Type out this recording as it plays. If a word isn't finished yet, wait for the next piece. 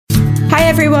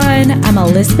everyone, I'm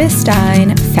Elizabeth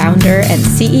Stein, founder and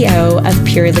CEO of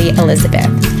Purely Elizabeth,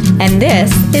 and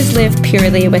this is Live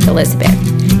Purely with Elizabeth,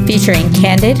 featuring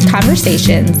candid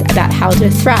conversations about how to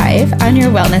thrive on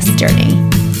your wellness journey.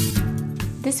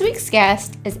 This week's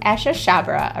guest is Esha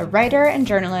Chhabra, a writer and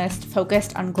journalist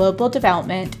focused on global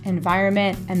development,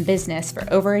 environment, and business for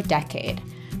over a decade.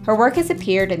 Her work has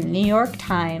appeared in the New York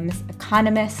Times,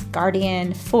 Economist,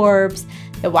 Guardian, Forbes,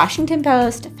 The Washington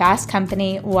Post, Fast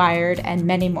Company, Wired, and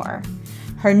many more.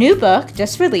 Her new book,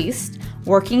 just released,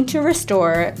 Working to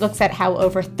Restore, looks at how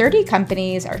over 30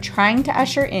 companies are trying to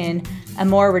usher in a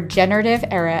more regenerative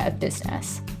era of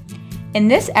business. In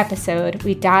this episode,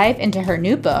 we dive into her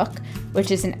new book, which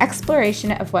is an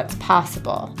exploration of what's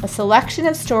possible, a selection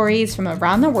of stories from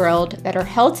around the world that are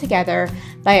held together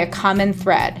by a common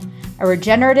thread, a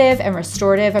regenerative and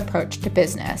restorative approach to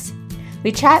business.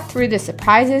 We chat through the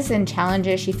surprises and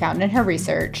challenges she found in her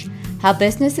research, how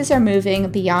businesses are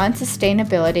moving beyond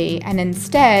sustainability and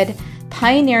instead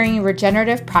pioneering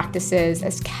regenerative practices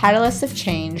as catalysts of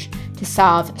change to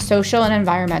solve social and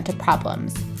environmental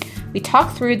problems. We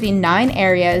talk through the 9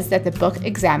 areas that the book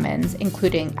examines,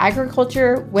 including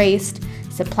agriculture, waste,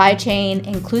 supply chain,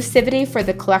 inclusivity for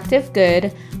the collective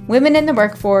good, women in the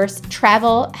workforce,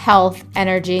 travel, health,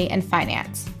 energy, and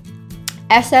finance.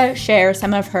 Esha shares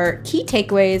some of her key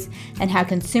takeaways and how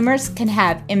consumers can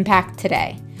have impact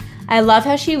today. I love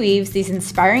how she weaves these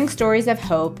inspiring stories of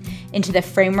hope into the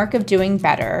framework of doing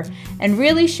better and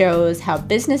really shows how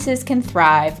businesses can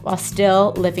thrive while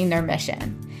still living their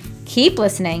mission. Keep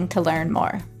listening to learn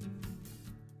more.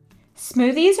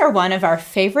 Smoothies are one of our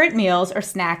favorite meals or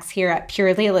snacks here at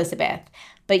Purely Elizabeth,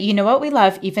 but you know what we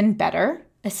love even better?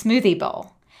 A smoothie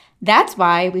bowl. That's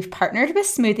why we've partnered with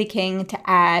Smoothie King to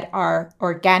add our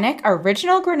organic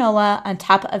original granola on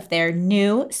top of their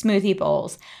new smoothie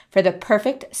bowls for the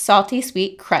perfect salty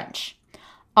sweet crunch.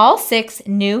 All 6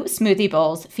 new smoothie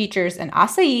bowls features an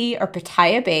acai or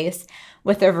pitaya base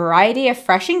with a variety of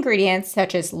fresh ingredients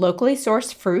such as locally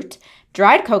sourced fruit,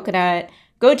 dried coconut,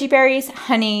 goji berries,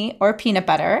 honey, or peanut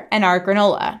butter, and our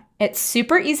granola. It's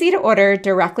super easy to order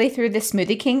directly through the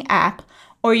Smoothie King app,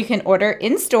 or you can order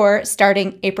in-store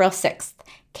starting April 6th.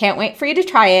 Can't wait for you to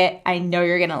try it. I know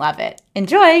you're going to love it.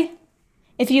 Enjoy!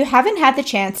 If you haven't had the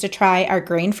chance to try our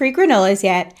grain-free granolas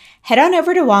yet, head on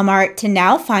over to Walmart to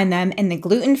now find them in the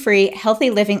gluten-free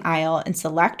healthy living aisle in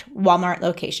select Walmart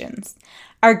locations.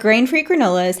 Our grain-free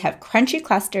granolas have crunchy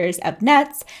clusters of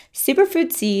nuts,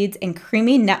 superfood seeds, and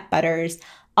creamy nut butters,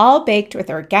 all baked with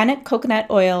organic coconut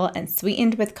oil and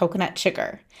sweetened with coconut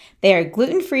sugar. They are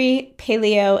gluten-free,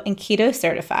 paleo, and keto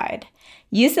certified.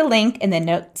 Use the link in the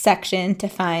notes section to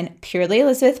find Purely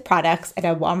Elizabeth products at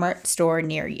a Walmart store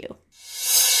near you.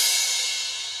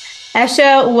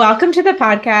 Esha, welcome to the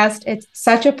podcast. It's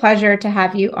such a pleasure to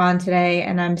have you on today,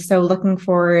 and I'm so looking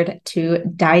forward to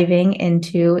diving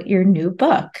into your new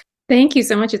book. Thank you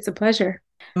so much. It's a pleasure.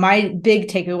 My big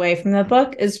takeaway from the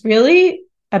book is really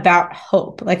about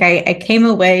hope. Like I came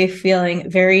away feeling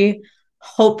very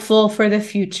hopeful for the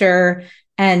future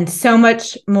and so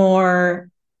much more,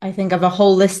 I think, of a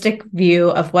holistic view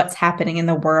of what's happening in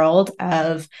the world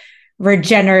of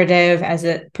regenerative as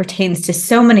it pertains to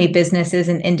so many businesses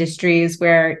and industries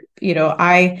where,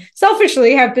 I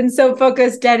selfishly have been so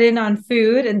focused dead in on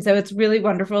food. And so it's really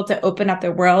wonderful to open up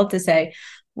the world to say,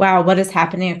 wow, what is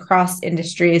happening across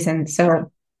industries? And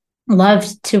so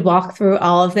loved to walk through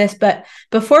all of this. But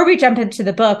before we jump into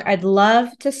the book, I'd love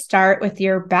to start with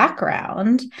your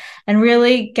background and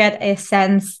really get a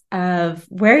sense of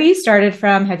where you started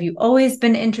from. Have you always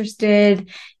been interested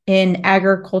in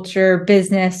agriculture,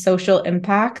 business, social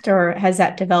impact, or has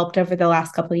that developed over the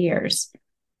last couple of years?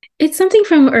 It's something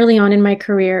from early on in my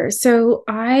career. So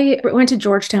I went to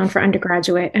Georgetown for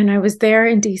undergraduate, and I was there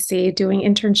in DC doing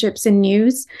internships in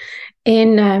news,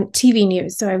 in TV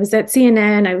news. So I was at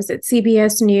CNN, I was at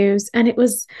CBS News, and it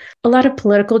was a lot of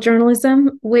political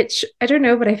journalism, which I don't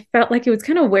know, but I felt like it was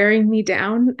kind of wearing me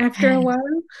down after a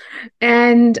while.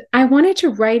 And I wanted to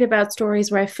write about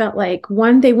stories where I felt like,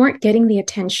 1, they weren't getting the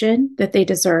attention that they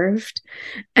deserved,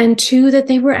 and 2, that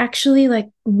they were actually like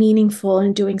meaningful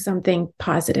and doing something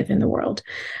positive in the world.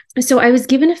 So I was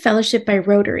given a fellowship by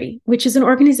Rotary, which is an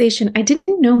organization I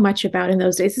didn't know much about in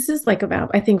those days. This is like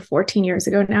about, I think, 14 years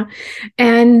ago now.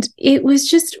 And it was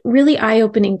just really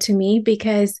eye-opening to me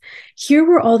because here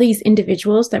were all these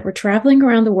individuals that were traveling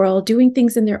around the world, doing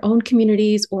things in their own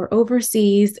communities or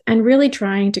overseas, and really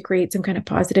trying to create some kind of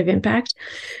positive impact.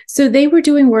 So they were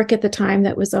doing work at the time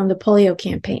that was on the polio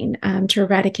campaign to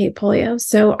eradicate polio.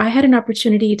 So I had an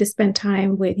opportunity to spend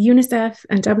time with UNICEF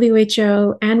and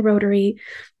WHO and Rotary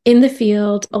in the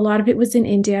field. A lot of it was in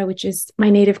India, which is my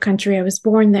native country. I was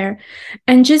born there,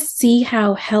 and just see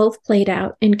how health played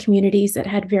out in communities that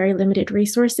had very limited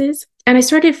resources. And I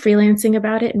started freelancing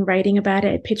about it and writing about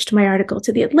it. I pitched my article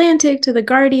to The Atlantic, to The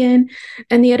Guardian,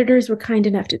 and the editors were kind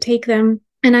enough to take them.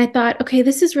 And I thought, okay,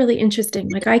 this is really interesting.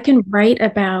 Like, I can write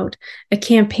about a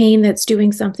campaign that's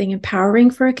doing something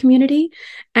empowering for a community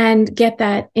and get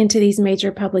that into these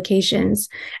major publications.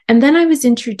 And then I was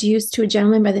introduced to a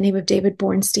gentleman by the name of David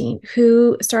Bornstein,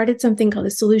 who started something called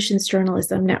the Solutions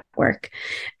Journalism Network.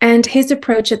 And his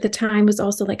approach at the time was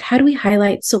also like, how do we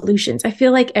highlight solutions? I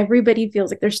feel like everybody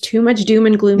feels like there's too much doom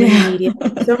and gloom in the media,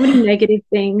 so many negative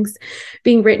things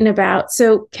being written about.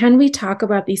 So can we talk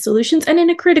about these solutions, and in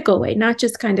a critical way, not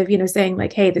just kind of, saying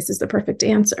like, hey, this is the perfect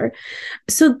answer.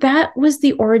 So that was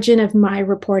the origin of my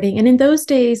reporting. And in those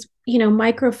days,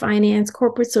 microfinance,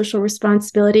 corporate social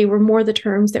responsibility were more the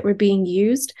terms that were being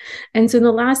used. And so in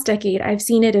the last decade, I've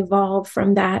seen it evolve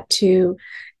from that to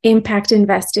impact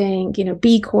investing,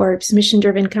 B Corps,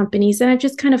 mission-driven companies. And I've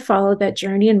just kind of followed that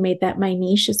journey and made that my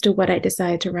niche as to what I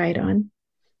decided to write on.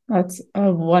 That's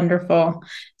wonderful.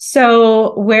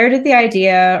 So where did the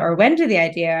idea, or when did the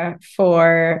idea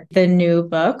for the new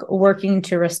book, Working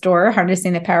to Restore,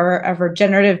 Harnessing the Power of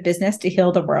Regenerative Business to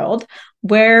Heal the World,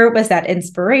 where was that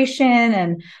inspiration,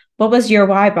 and what was your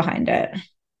why behind it?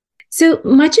 So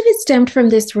much of it stemmed from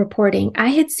this reporting. I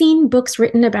had seen books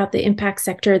written about the impact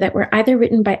sector that were either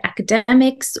written by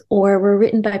academics or were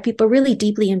written by people really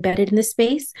deeply embedded in the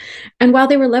space. And while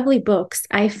they were lovely books,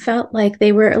 I felt like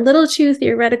they were a little too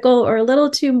theoretical or a little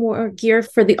too more geared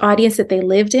for the audience that they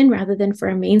lived in rather than for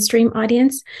a mainstream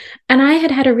audience. And I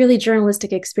had had a really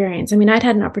journalistic experience. I mean, I'd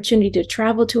had an opportunity to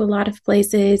travel to a lot of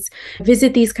places,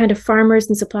 visit these kind of farmers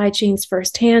and supply chains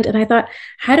firsthand. And I thought,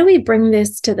 how do we bring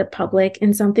this to the public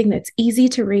in something that's easy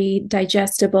to read,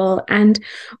 digestible? And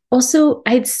also,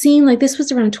 I'd seen, like, this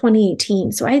was around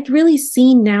 2018. So I'd really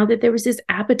seen now that there was this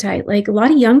appetite. Like, a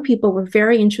lot of young people were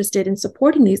very interested in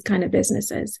supporting these kind of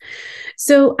businesses.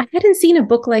 So I hadn't seen a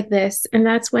book like this. And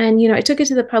that's when, I took it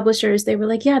to the publishers. They were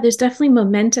like, yeah, there's definitely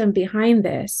momentum behind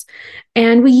this.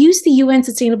 And we used the UN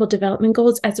Sustainable Development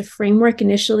Goals as a framework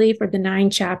initially for the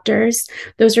 9 chapters.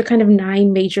 Those are kind of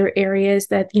 9 major areas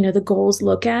that, the goals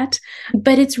look at.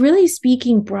 But it's really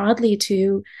speaking broadly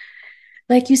to,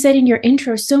 like you said in your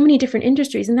intro, so many different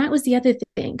industries. And that was the other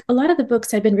thing. A lot of the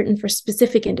books had been written for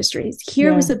specific industries.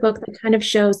 Here was a book that kind of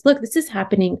shows, look, this is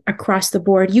happening across the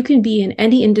board. You can be in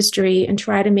any industry and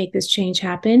try to make this change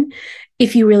happen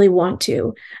if you really want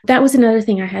to. That was another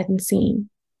thing I hadn't seen.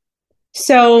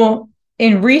 So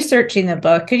in researching the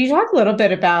book, could you talk a little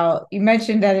bit about, you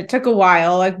mentioned that it took a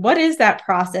while, like what is that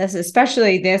process,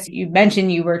 especially this, you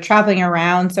mentioned you were traveling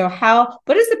around. So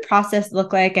what does the process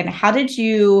look like, and how did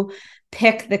you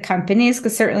pick the companies?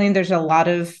 Because certainly there's a lot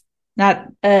of, not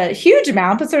a huge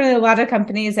amount, but certainly a lot of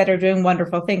companies that are doing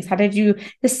wonderful things. How did you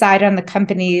decide on the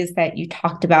companies that you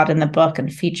talked about in the book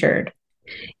and featured?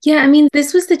 Yeah, I mean,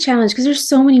 this was the challenge because there's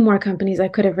so many more companies I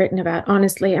could have written about,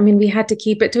 honestly. I mean, we had to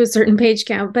keep it to a certain page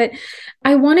count, but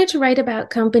I wanted to write about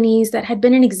companies that had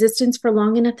been in existence for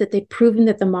long enough that they've proven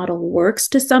that the model works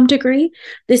to some degree.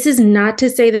 This is not to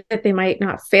say that they might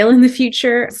not fail in the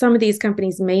future. Some of these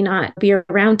companies may not be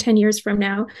around 10 years from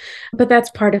now, but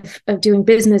that's part of doing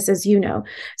business, as you know.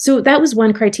 So that was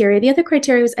one criteria. The other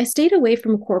criteria was I stayed away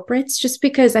from corporates just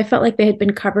because I felt like they had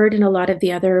been covered in a lot of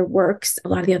the other works, a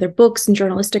lot of the other books and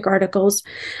journalistic articles.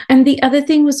 And the other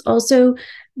thing was also,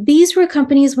 these were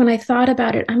companies, when I thought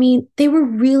about it, I mean, they were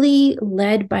really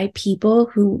led by people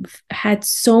who had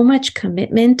so much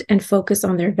commitment and focus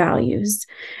on their values.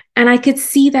 And I could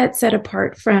see that set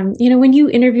apart from, when you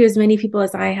interview as many people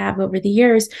as I have over the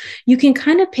years, you can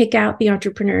kind of pick out the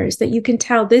entrepreneurs that you can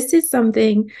tell this is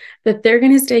something that they're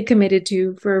going to stay committed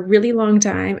to for a really long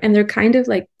time. And they're kind of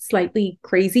like slightly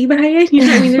crazy by it.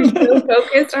 I mean, they're so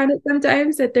focused on it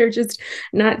sometimes that they're just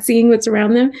not seeing what's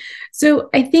around them. So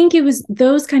I think it was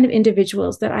those kind of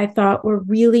individuals that I thought were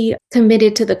really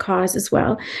committed to the cause as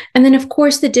well. And then, of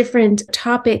course, the different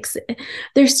topics.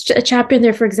 There's a chapter in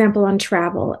there, for example, on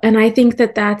travel. And I think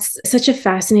that that's such a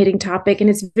fascinating topic. And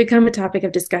it's become a topic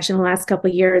of discussion the last couple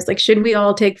of years. Like, should we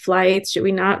all take flights? Should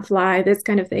we not fly? This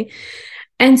kind of thing.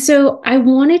 And so I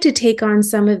wanted to take on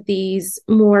some of these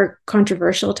more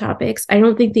controversial topics. I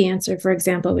don't think the answer, for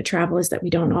example, with travel is that we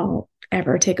don't all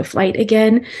ever take a flight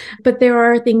again. But there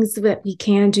are things that we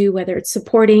can do, whether it's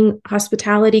supporting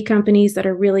hospitality companies that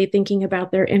are really thinking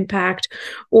about their impact,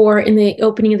 or in the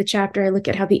opening of the chapter, I look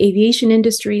at how the aviation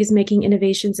industry is making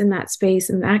innovations in that space,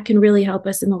 and that can really help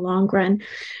us in the long run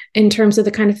in terms of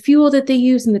the kind of fuel that they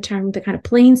use and the kind of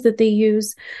planes that they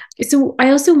use. So I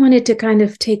also wanted to kind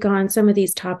of take on some of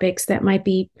these topics that might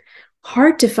be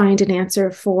hard to find an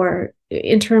answer for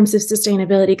in terms of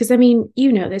sustainability. Because I mean,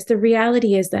 you know this, the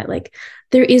reality is that like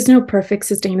there is no perfect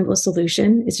sustainable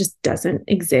solution. It just doesn't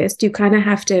exist. You kind of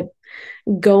have to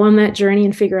go on that journey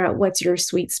and figure out what's your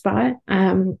sweet spot.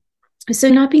 So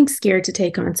not being scared to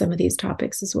take on some of these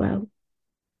topics as well.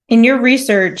 In your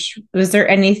research, was there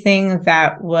anything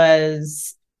that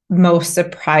was most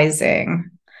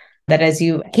surprising that as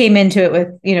you came into it with,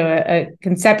 a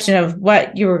conception of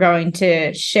what you were going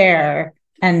to share,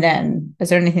 and then is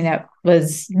there anything that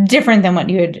was different than what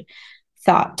you had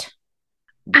thought?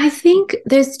 I think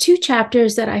there's two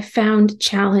chapters that I found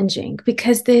challenging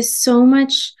because there's so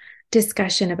much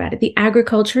discussion about it. The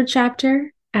agriculture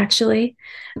chapter, actually,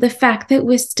 the fact that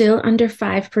we're still under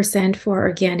 5% for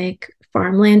organic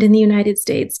farmland in the United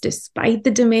States, despite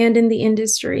the demand in the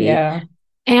industry. Yeah.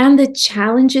 And the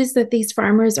challenges that these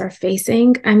farmers are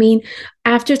facing. I mean,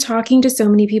 after talking to so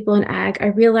many people in ag, I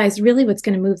realized really what's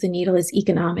going to move the needle is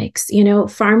economics.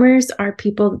 Farmers are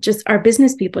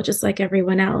business people, just like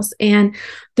everyone else. And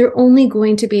they're only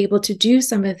going to be able to do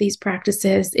some of these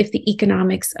practices if the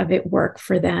economics of it work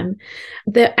for them.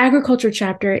 The agriculture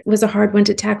chapter was a hard one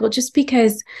to tackle just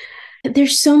because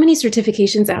there's so many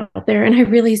certifications out there, and I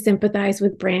really sympathize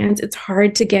with brands. It's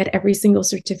hard to get every single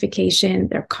certification.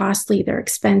 They're costly, they're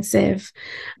expensive.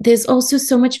 There's also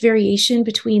so much variation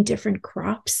between different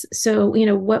crops. So,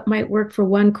 what might work for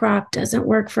one crop doesn't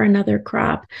work for another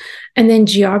crop. And then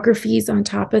geographies on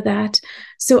top of that.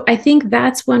 So I think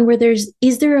that's one where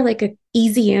is there like an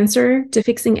easy answer to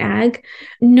fixing ag?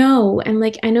 No. And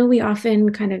I know we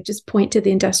often kind of just point to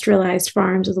the industrialized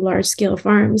farms or the large scale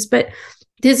farms, but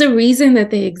there's a reason that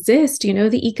they exist.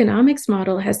 The economics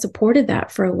model has supported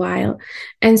that for a while.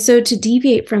 And so to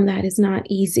deviate from that is not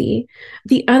easy.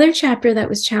 The other chapter that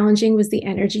was challenging was the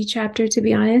energy chapter, to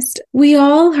be honest. We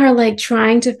all are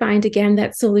trying to find again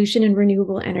that solution in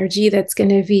renewable energy that's going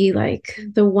to be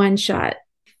the one-shot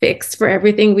fix for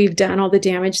everything we've done, all the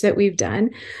damage that we've done.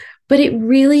 But it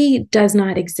really does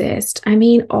not exist. I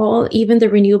mean, even the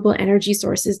renewable energy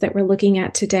sources that we're looking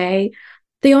at today,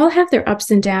 they all have their ups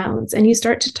and downs. And you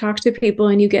start to talk to people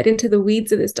and you get into the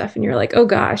weeds of this stuff and you're like, oh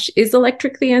gosh, is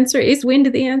electric the answer? Is wind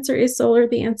the answer? Is solar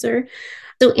the answer?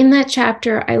 So in that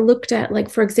chapter, I looked at,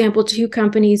 for example, two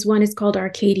companies. One is called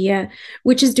Arcadia,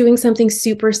 which is doing something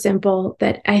super simple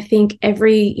that I think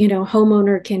every,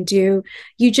 homeowner can do.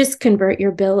 You just convert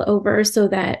your bill over so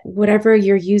that whatever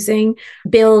you're using,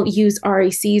 bill use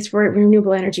RECs for it,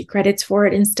 renewable energy credits for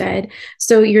it instead.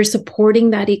 So you're supporting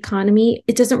that economy.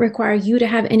 It doesn't require you to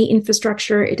have any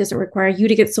infrastructure. It doesn't require you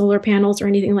to get solar panels or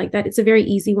anything like that. It's a very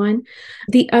easy one.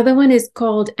 The other one is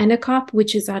called Enacop,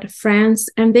 which is out of France,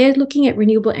 and they're looking at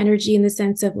renewable energy in the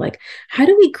sense of how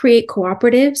do we create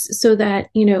cooperatives so that,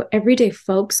 everyday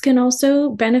folks can also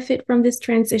benefit from this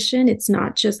transition? It's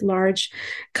not just large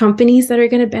companies that are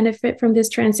going to benefit from this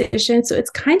transition. So it's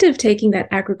kind of taking that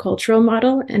agricultural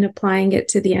model and applying it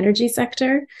to the energy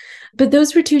sector. But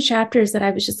those were two chapters that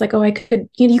I was just I could,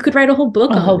 you could write a whole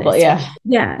book on this. Yeah.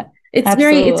 Yeah. It's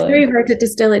Absolutely. very hard to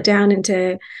distill it down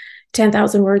into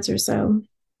 10,000 words or so.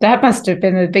 That must have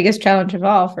been the biggest challenge of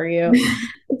all for you.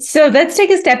 So let's take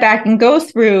a step back and go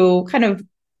through kind of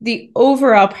the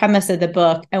overall premise of the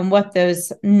book and what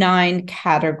those 9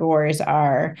 categories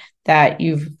are that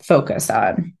you've focused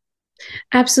on.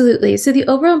 Absolutely. So the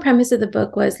overall premise of the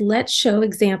book was, let's show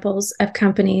examples of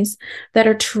companies that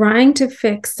are trying to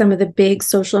fix some of the big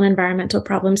social and environmental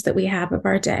problems that we have of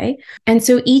our day. And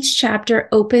so each chapter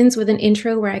opens with an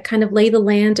intro where I kind of lay the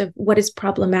land of what is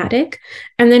problematic.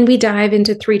 And then we dive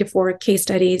into 3 to 4 case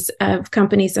studies of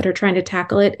companies that are trying to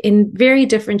tackle it in very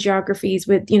different geographies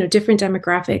with, different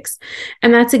demographics.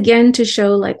 And that's again to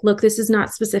show look, this is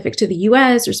not specific to the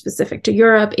US or specific to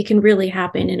Europe. It can really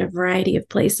happen in a variety of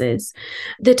places.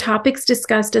 The topics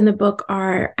discussed in the book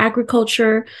are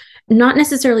agriculture, not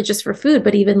necessarily just for food,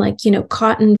 but even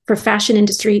cotton for fashion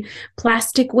industry,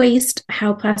 plastic waste,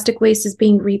 how plastic waste is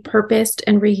being repurposed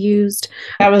and reused.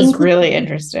 That was really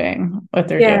interesting what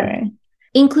they're doing.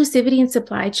 Inclusivity in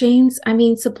supply chains. I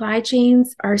mean, supply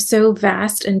chains are so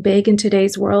vast and big in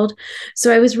today's world.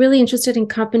 So I was really interested in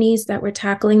companies that were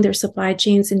tackling their supply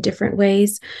chains in different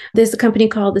ways. There's a company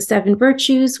called The Seven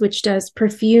Virtues, which does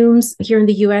perfumes here in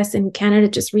the US, and Canada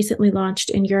just recently launched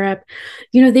in Europe.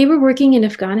 They were working in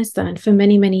Afghanistan for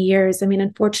many, many years. I mean,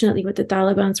 unfortunately, with the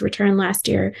Taliban's return last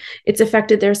year, it's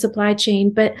affected their supply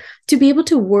chain. But to be able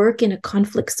to work in a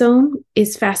conflict zone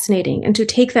is fascinating. And to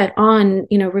take that on,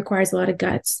 requires a lot of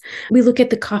guts. We look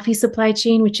at the coffee supply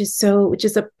chain, which is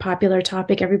a popular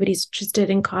topic. Everybody's interested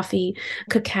in coffee.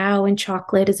 Cacao and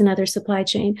chocolate is another supply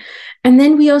chain. And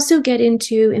then we also get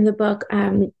into, in the book,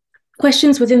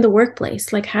 questions within the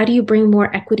workplace, like how do you bring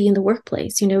more equity in the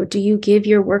workplace? Do you give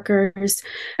your workers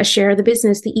a share of the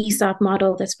business, the ESOP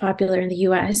model that's popular in the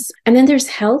US? And then there's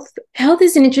health. Health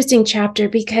is an interesting chapter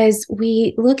because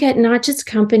we look at not just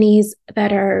companies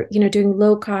that are, doing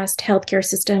low-cost healthcare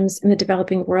systems in the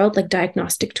developing world, like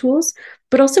diagnostic tools,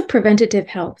 but also preventative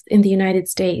health in the United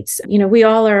States. We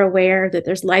all are aware that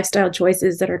there's lifestyle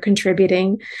choices that are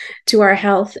contributing to our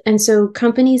health. And so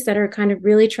companies that are kind of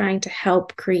really trying to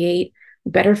help create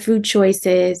better food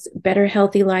choices, better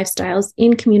healthy lifestyles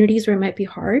in communities where it might be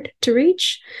hard to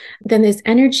reach. Then there's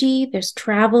energy, there's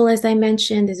travel, as I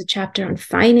mentioned. There's a chapter on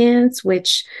finance,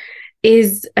 which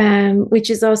is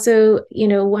also,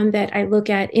 one that I look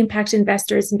at impact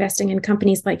investors investing in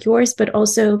companies like yours, but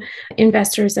also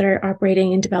investors that are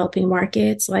operating in developing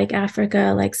markets like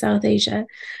Africa, like South Asia.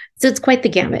 So it's quite the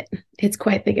gamut. It's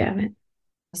quite the gamut.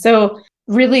 So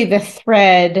really the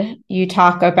thread, you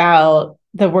talk about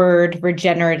the word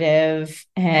regenerative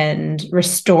and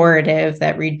restorative,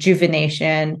 that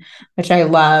rejuvenation, which I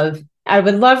love. I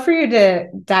would love for you to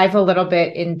dive a little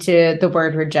bit into the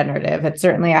word regenerative. It's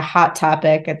certainly a hot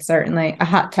topic. It's certainly a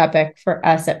hot topic for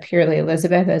us at Purely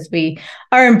Elizabeth as we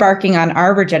are embarking on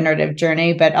our regenerative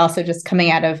journey, but also just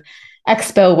coming out of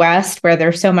Expo West, where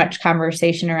there's so much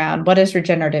conversation around what does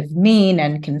regenerative mean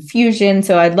and confusion.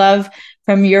 So I'd love,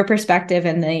 from your perspective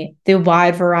and the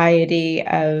wide variety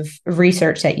of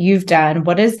research that you've done,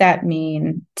 what does that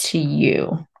mean to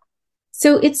you?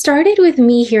 So it started with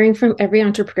me hearing from every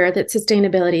entrepreneur that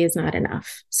sustainability is not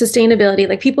enough. Sustainability,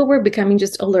 like people were becoming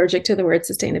just allergic to the word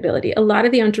sustainability. A lot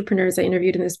of the entrepreneurs I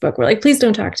interviewed in this book were like, please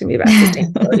don't talk to me about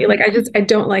sustainability. Like, I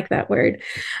don't like that word.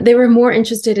 They were more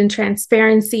interested in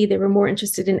transparency. They were more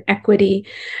interested in equity.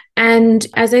 And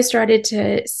as I started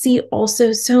to see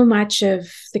also so much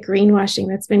of the greenwashing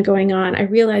that's been going on, I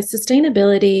realized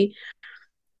sustainability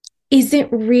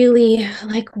isn't really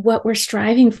like what we're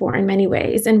striving for in many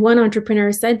ways. And one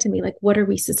entrepreneur said to me, like, what are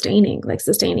we sustaining? Like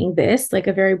sustaining this, like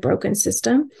a very broken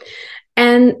system.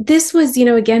 And this was,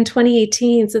 again,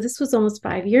 2018. So this was almost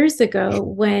 5 years ago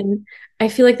when I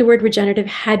feel like the word regenerative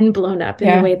hadn't blown up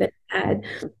in the way that it had.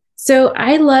 So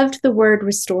I loved the word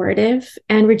restorative,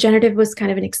 and regenerative was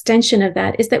kind of an extension of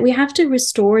that, is that we have to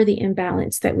restore the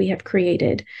imbalance that we have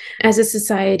created as a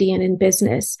society and in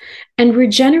business. And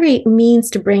regenerate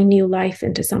means to bring new life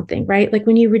into something, right? Like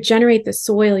when you regenerate the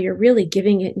soil, you're really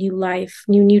giving it new life,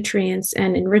 new nutrients,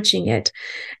 and enriching it.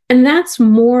 And that's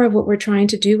more of what we're trying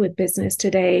to do with business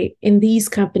today in these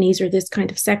companies or this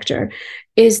kind of sector,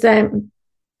 is that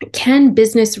can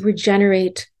business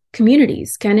regenerate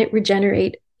communities? Can it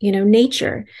regenerate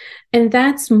nature? And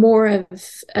that's more of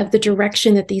the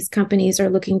direction that these companies are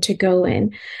looking to go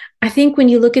in. I think when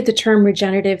you look at the term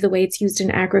regenerative, the way it's used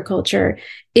in agriculture,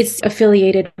 it's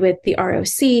affiliated with the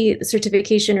ROC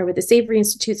certification or with the Savory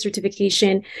Institute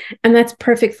certification. And that's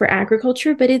perfect for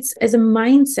agriculture, but it's as a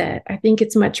mindset, I think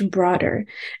it's much broader.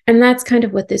 And that's kind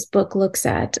of what this book looks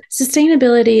at.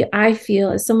 Sustainability, I feel,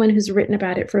 as someone who's written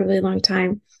about it for a really long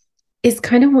time, is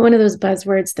kind of one of those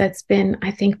buzzwords that's been,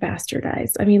 I think,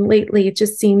 bastardized. I mean, lately, it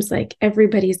just seems like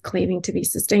everybody's claiming to be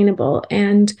sustainable.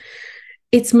 And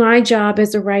it's my job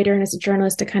as a writer and as a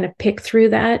journalist to kind of pick through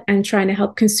that and trying to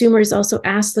help consumers also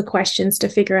ask the questions to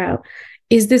figure out,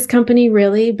 is this company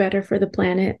really better for the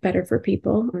planet, better for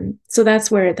people? So that's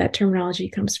where that terminology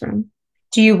comes from.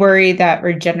 Do you worry that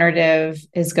regenerative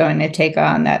is going to take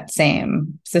on that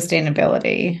same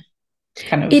sustainability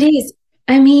kind of? It is.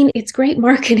 I mean, it's great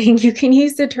marketing. You can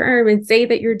use the term and say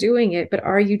that you're doing it, but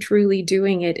are you truly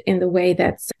doing it in the way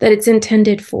that it's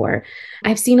intended for?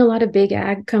 I've seen a lot of big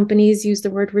ag companies use the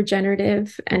word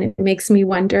regenerative, and it makes me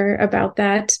wonder about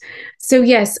that. So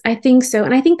yes, I think so.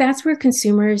 And I think that's where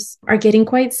consumers are getting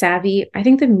quite savvy. I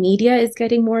think the media is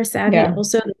getting more savvy. Yeah.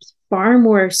 Also, there's far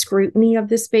more scrutiny of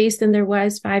the space than there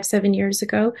was 5-7 years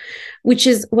ago, which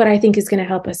is what I think is going to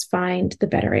help us find the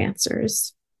better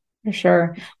answers. For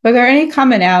sure. Were there any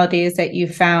commonalities that you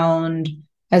found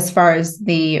as far as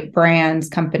the brands,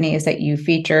 companies that you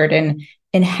featured? And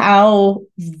in how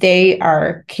they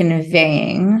are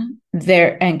conveying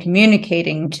their and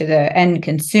communicating to the end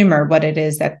consumer what it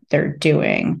is that they're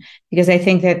doing. Because I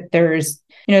think that there's,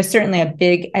 certainly a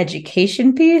big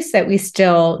education piece that we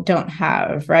still don't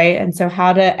have, right? And so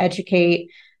how to educate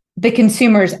the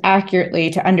consumers accurately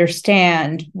to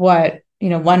understand what,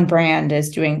 one brand is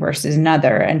doing versus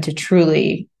another, and to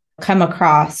truly come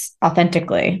across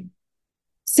authentically.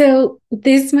 So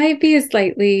this might be a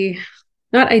slightly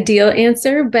not ideal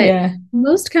answer, but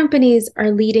most companies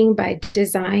are leading by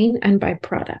design and by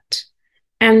product.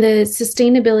 And the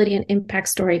sustainability and impact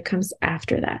story comes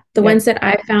after that. The ones that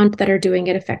I found that are doing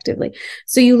it effectively.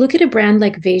 So you look at a brand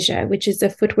like Veja, which is a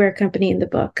footwear company in the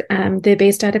book. They're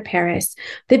based out of Paris.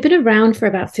 They've been around for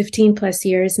about 15 plus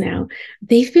years now.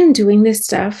 They've been doing this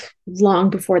stuff long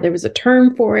before there was a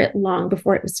term for it, long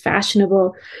before it was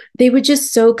fashionable. They were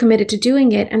just so committed to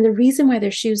doing it. And the reason why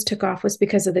their shoes took off was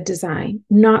because of the design,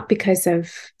 not because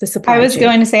of the supply chain. I was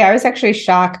going to say, I was actually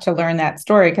shocked to learn that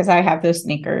story because I have those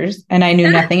sneakers and I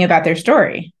knew nothing about their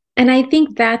story. And I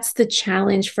think that's the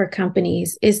challenge for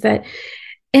companies, is that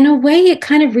in a way, it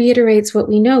kind of reiterates what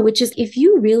we know, which is if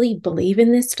you really believe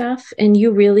in this stuff and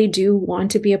you really do want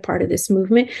to be a part of this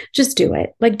movement, just do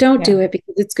it. Like, don't do it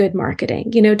because it's good marketing.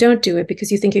 Don't do it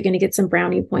because you think you're going to get some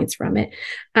brownie points from it.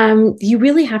 You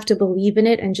really have to believe in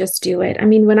it and just do it. I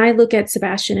mean, when I look at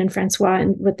Sebastian and Francois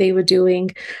and what they were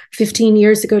doing 15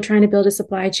 years ago, trying to build a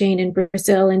supply chain in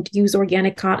Brazil and use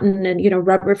organic cotton and,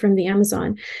 rubber from the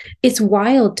Amazon, it's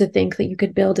wild to think that you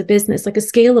could build a business, like a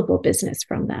scalable business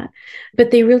from that.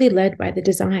 But they really led by the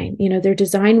design. Their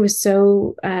design was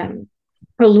so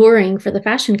alluring for the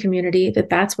fashion community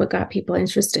that that's what got people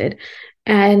interested.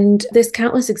 And there's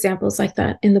countless examples like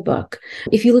that in the book.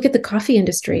 If you look at the coffee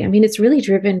industry, I mean, it's really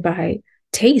driven by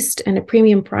taste and a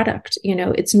premium product.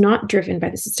 It's not driven by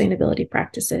the sustainability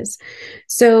practices.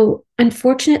 So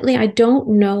unfortunately, I don't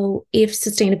know if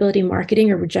sustainability marketing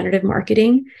or regenerative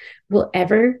marketing will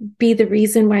ever be the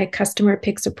reason why a customer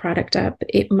picks a product up.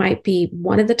 It might be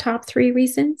one of the top 3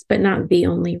 reasons, but not the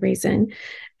only reason.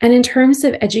 And in terms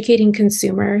of educating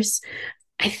consumers,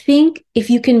 I think if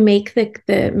you can make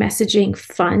the messaging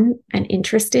fun and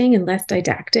interesting and less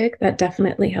didactic, that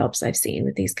definitely helps, I've seen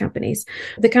with these companies.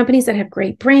 The companies that have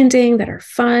great branding, that are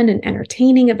fun and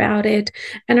entertaining about it,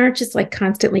 and aren't just like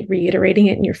constantly reiterating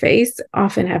it in your face,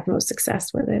 often have most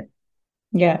success with it.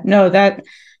 Yeah, no,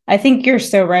 I think you're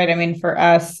so right. I mean, for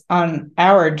us on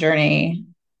our journey,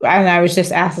 and I was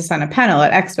just asked this on a panel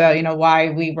at Expo,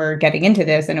 why we were getting into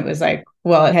this. And it was like,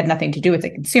 well, it had nothing to do with the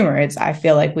consumer. I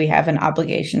feel like we have an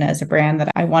obligation as a brand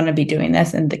that I want to be doing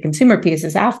this, and the consumer piece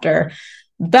is after.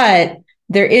 But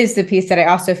there is the piece that I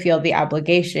also feel the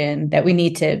obligation that we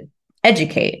need to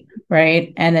educate,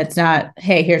 right? And it's not,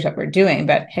 hey, here's what we're doing,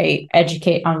 but hey,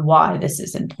 educate on why this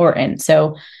is important.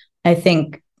 So I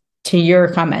think to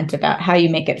your comment about how you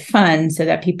make it fun so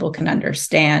that people can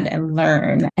understand and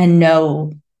learn and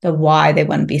know the why they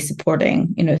want to be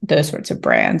supporting, those sorts of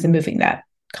brands and moving that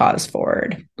cause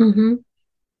forward. Mm-hmm.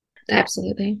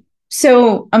 Absolutely.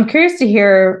 So I'm curious to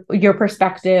hear your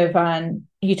perspective on,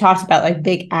 you talked about like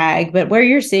big ag, but where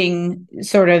you're seeing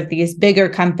sort of these bigger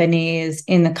companies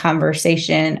in the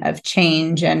conversation of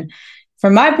change. And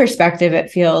from my perspective,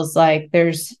 it feels like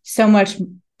there's so much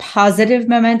positive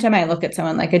momentum. I look at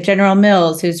someone like a General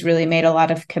Mills who's really made a lot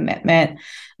of commitment.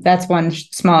 That's one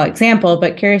small example,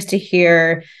 but curious to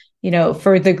hear,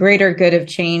 for the greater good of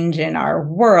change in our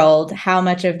world, how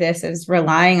much of this is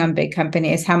relying on big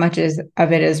companies? How much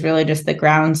of it is really just the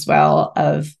groundswell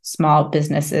of small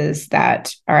businesses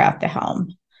that are at the helm?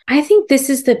 I think this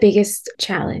is the biggest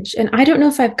challenge. And I don't know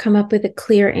if I've come up with a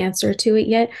clear answer to it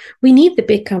yet. We need the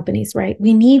big companies, right?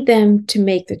 We need them to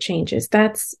make the changes.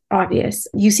 That's obvious.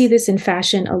 You see this in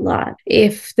fashion a lot.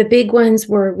 If the big ones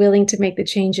were willing to make the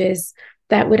changes,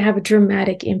 that would have a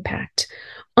dramatic impact.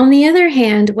 On the other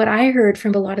hand, what I heard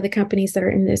from a lot of the companies that are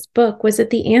in this book was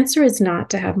that the answer is not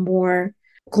to have more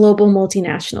global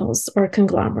multinationals or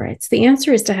conglomerates. The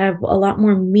answer is to have a lot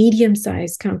more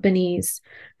medium-sized companies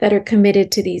that are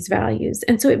committed to these values.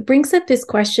 And so it brings up this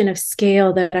question of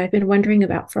scale that I've been wondering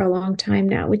about for a long time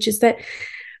now, which is that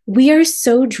we are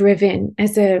so driven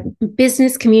as a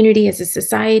business community, as a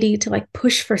society, to like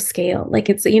push for scale. Like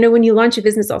it's, when you launch a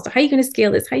business also, how are you going to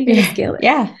scale this? How are you going to scale it?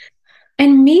 Yeah.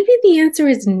 And maybe the answer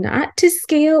is not to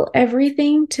scale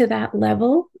everything to that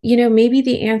level. Maybe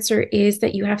the answer is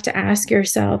that you have to ask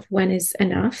yourself when is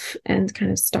enough and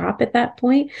kind of stop at that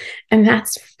point. And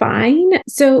that's fine.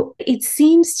 So it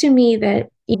seems to me that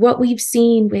what we've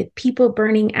seen with people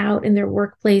burning out in their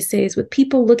workplaces, with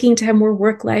people looking to have more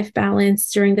work-life balance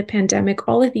during the pandemic,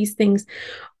 all of these things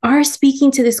are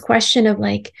speaking to this question of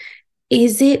like,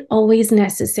 is it always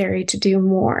necessary to do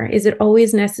more? Is it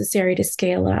always necessary to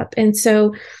scale up? And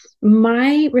so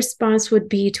my response would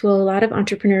be to a lot of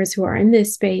entrepreneurs who are in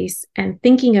this space and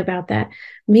thinking about that,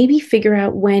 maybe figure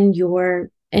out when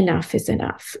your enough is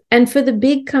enough. And for the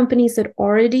big companies that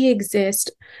already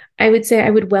exist, I would say I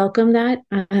would welcome that.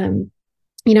 I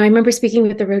remember speaking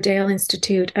with the Rodale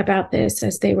Institute about this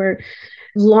as they were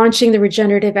launching the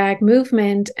regenerative ag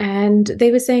movement. And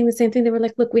they were saying the same thing. They were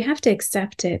like, look, we have to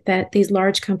accept it that these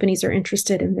large companies are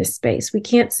interested in this space. We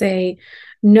can't say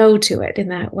no to it in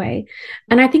that way.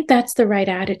 And I think that's the right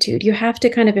attitude. You have to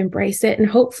kind of embrace it. And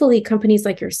hopefully companies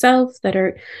like yourself that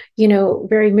are,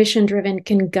 very mission driven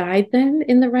can guide them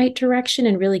in the right direction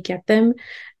and really get them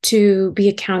to be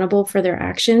accountable for their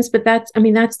actions. But that's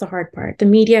the hard part. The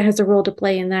media has a role to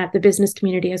play in that. The business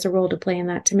community has a role to play in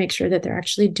that to make sure that they're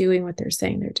actually doing what they're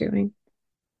saying they're doing.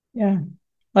 Yeah.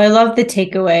 Well, I love the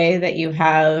takeaway that you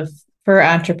have for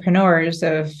entrepreneurs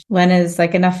of when is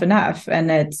like enough. And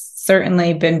it's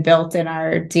certainly been built in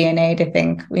our DNA to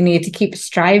think we need to keep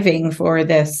striving for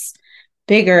this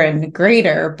bigger and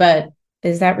greater, but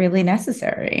is that really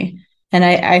necessary? And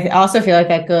I also feel like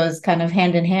that goes kind of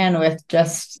hand in hand with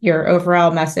just your overall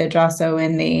message also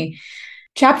in the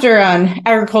chapter on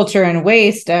agriculture and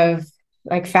waste of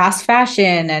like fast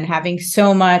fashion and having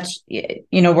so much,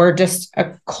 we're just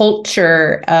a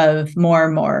culture of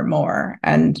more.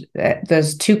 And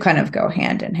those two kind of go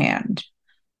hand in hand.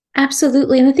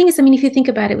 Absolutely. And the thing is, if you think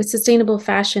about it with sustainable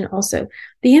fashion also,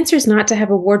 the answer is not to have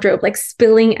a wardrobe like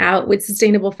spilling out with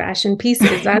sustainable fashion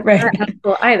pieces. That's right. Not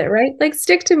helpful either, right? Like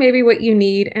stick to maybe what you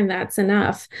need and that's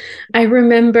enough. I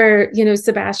remember,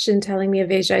 Sebastian telling me of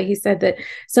Esha, he said that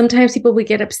sometimes people would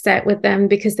get upset with them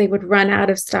because they would run out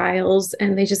of styles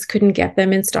and they just couldn't get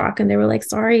them in stock. And they were like,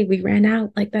 sorry, we ran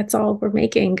out. Like that's all we're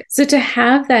making. So to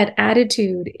have that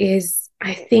attitude is,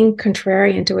 I think,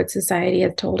 contrarian to what society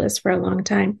has told us for a long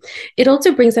time. It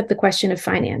also brings up the question of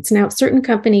finance. Now, certain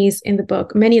companies in the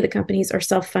book, many of the companies are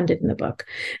self-funded in the book,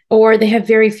 or they have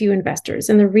very few investors.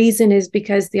 And the reason is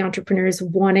because the entrepreneurs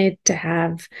wanted to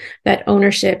have that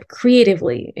ownership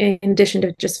creatively, in addition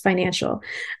to just financial.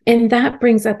 And that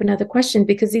brings up another question,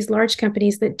 because these large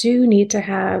companies that do need to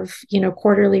have,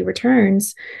 quarterly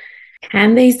returns,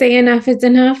 can they say enough is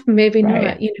enough? Maybe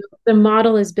right. not. The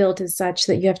model is built as such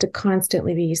that you have to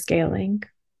constantly be scaling.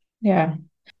 Yeah.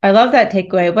 I love that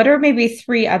takeaway. What are maybe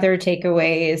 3 other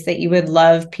takeaways that you would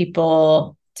love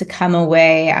people to come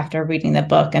away after reading the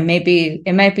book? And maybe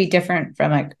it might be different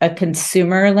from like a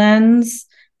consumer lens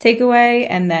takeaway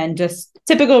and then just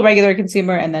typical regular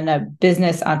consumer and then a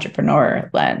business entrepreneur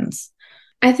lens.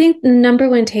 I think the number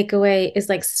one takeaway is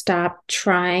like stop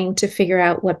trying to figure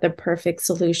out what the perfect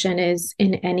solution is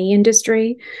in any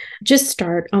industry. Just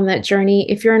start on that journey.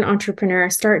 If you're an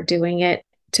entrepreneur, start doing it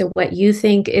to what you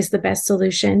think is the best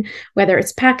solution, whether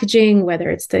it's packaging, whether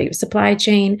it's the supply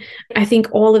chain. I think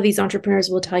all of these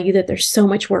entrepreneurs will tell you that there's so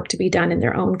much work to be done in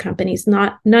their own companies.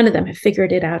 None of them have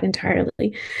figured it out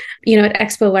entirely. At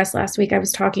Expo West last week, I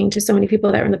was talking to so many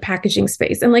people that are in the packaging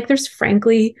space, and there's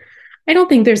frankly, I don't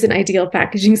think there's an ideal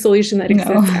packaging solution that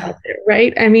exists out there,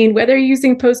 right? Whether you're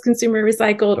using post-consumer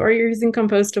recycled or you're using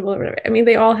compostable or whatever,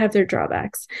 they all have their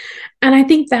drawbacks. And I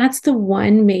think that's the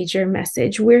one major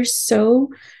message. We're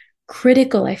so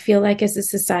critical, I feel like, as a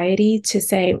society to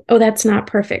say, oh, that's not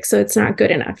perfect, so it's not good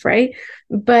enough, right?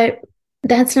 But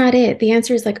that's not it. The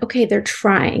answer is like, okay, they're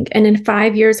trying. And in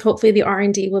 5 years, hopefully the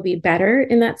R&D will be better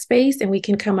in that space and we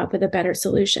can come up with a better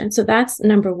solution. So that's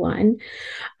number one.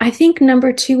 I think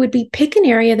number 2 would be pick an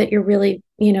area that you're really,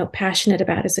 passionate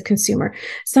about as a consumer.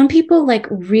 Some people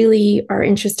really are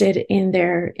interested in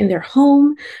their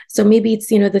home. So maybe it's,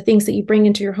 the things that you bring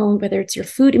into your home, whether it's your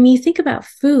food. You think about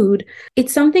food,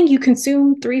 it's something you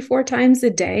consume 3-4 times a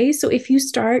day. So if you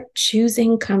start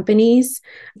choosing companies,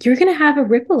 you're going to have a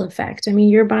ripple effect.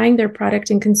 You're buying their product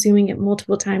and consuming it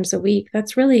multiple times a week.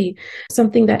 That's really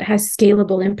something that has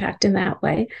scalable impact in that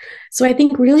way. So I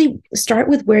think really start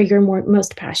with where you're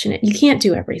most passionate. You can't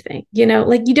do everything, you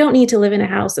don't need to live in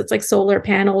a house that's like solar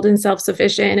paneled and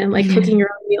self-sufficient and cooking your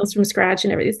own meals from scratch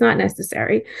and everything. It's not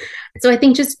necessary. So I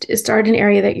think just start an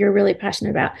area that you're really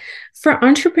passionate about. For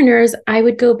entrepreneurs, I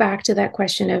would go back to that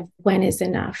question of when is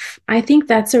enough. I think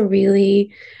that's a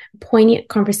really poignant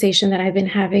conversation that I've been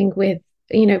having with,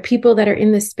 people that are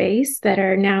in the space that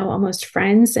are now almost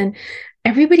friends. And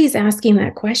everybody's asking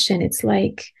that question. It's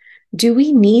like, do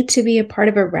we need to be a part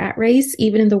of a rat race,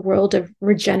 even in the world of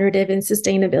regenerative and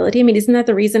sustainability? Isn't that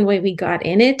the reason why we got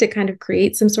in it, to kind of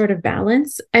create some sort of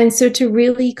balance? And so to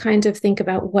really kind of think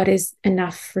about what is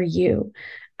enough for you.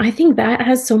 I think that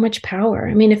has so much power.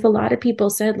 I mean, if a lot of people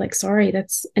said, like, sorry,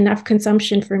 that's enough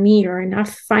consumption for me or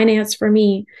enough finance for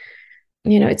me,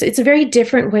 it's a very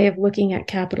different way of looking at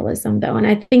capitalism, though. And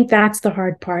I think that's the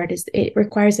hard part, is it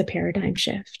requires a paradigm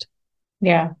shift.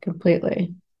 Yeah,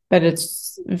 completely. But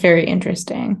it's very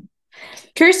interesting.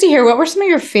 Curious to hear, what were some of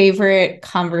your favorite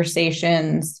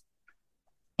conversations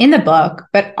in the book,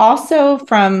 but also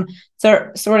from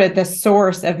sort of the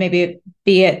source of, maybe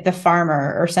be it the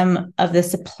farmer or some of the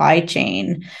supply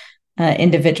chain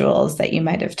individuals that you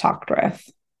might have talked with?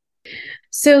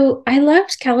 So I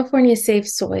loved California Safe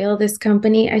Soil, this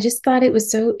company. I just thought it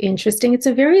was so interesting. It's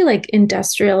a very like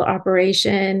industrial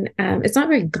operation. It's not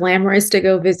very glamorous to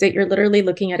go visit. You're literally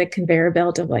looking at a conveyor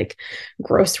belt of like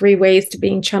grocery waste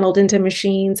being channeled into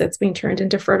machines that's being turned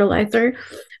into fertilizer.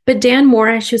 But Dan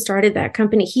Morash, who started that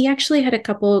company, he actually had a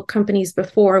couple companies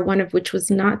before, one of which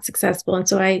was not successful. And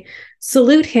so I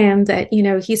salute him that,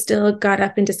 he still got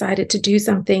up and decided to do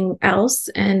something else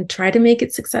and try to make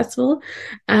it successful.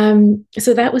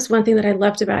 So that was one thing that I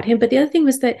loved about him. But the other thing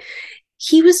was that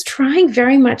he was trying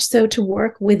very much so to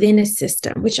work within a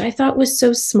system, which I thought was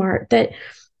so smart, that,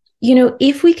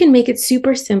 if we can make it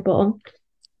super simple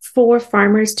for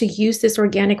farmers to use this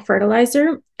organic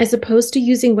fertilizer, as opposed to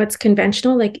using what's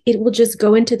conventional, like it will just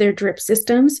go into their drip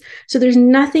systems. So there's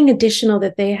nothing additional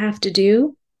that they have to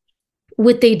do.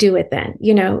 Would they do it then?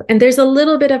 And there's a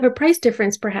little bit of a price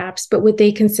difference perhaps, but would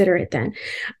they consider it then?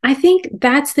 I think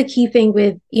that's the key thing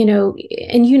with,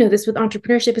 and this with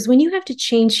entrepreneurship, is when you have to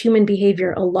change human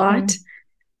behavior a lot,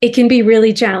 it can be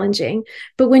really challenging.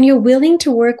 But when you're willing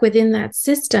to work within that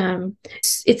system,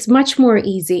 it's much more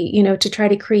easy, to try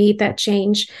to create that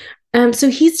change.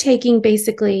 So he's taking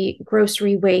basically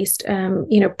grocery waste,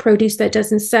 produce that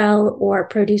doesn't sell or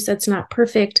produce that's not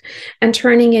perfect, and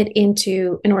turning it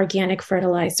into an organic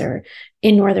fertilizer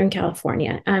in Northern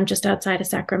California, just outside of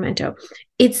Sacramento.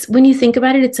 It's, when you think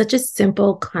about it, it's such a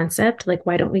simple concept. Like,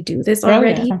 why don't we do this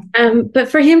already? But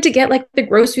for him to get like the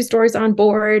grocery stores on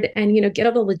board and, get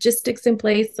all the logistics in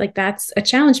place, like that's a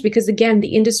challenge, because again,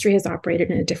 the industry has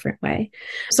operated in a different way.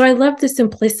 So I love the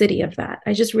simplicity of that.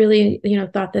 I just really,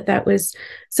 thought that was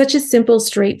such a simple,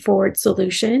 straightforward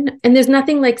solution. And there's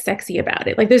nothing like sexy about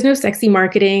it. Like there's no sexy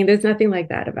marketing. There's nothing like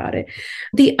that about it.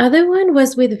 The other one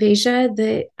was with Veja.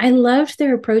 I loved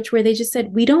their approach, where they just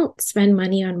said, we don't spend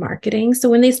money on marketing. So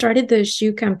when they started the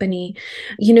shoe company,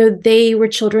 they were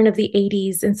children of the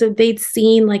 80s. And so they'd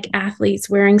seen like athletes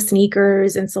wearing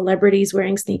sneakers and celebrities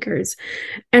wearing sneakers.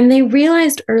 And they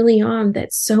realized early on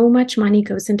that so much money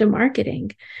goes into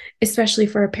marketing, especially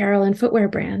for apparel and footwear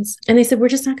brands. And they said, we're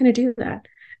just not going to do that.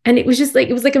 And it was just like,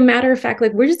 it was like a matter of fact,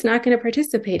 like, we're just not going to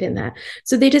participate in that.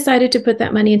 So they decided to put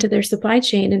that money into their supply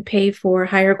chain and pay for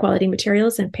higher quality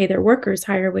materials and pay their workers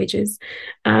higher wages.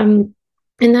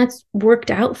 And that's worked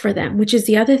out for them, which is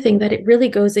the other thing, that it really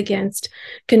goes against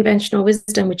conventional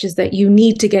wisdom, which is that you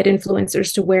need to get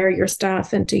influencers to wear your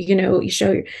stuff and to, you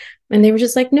show your. And they were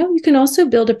just like, no, you can also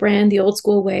build a brand the old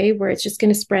school way, where it's just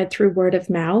going to spread through word of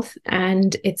mouth,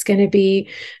 and it's going to be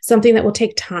something that will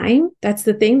take time. That's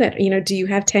the thing, that, do you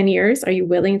have 10 years? Are you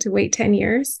willing to wait 10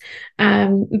 years?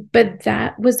 But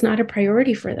that was not a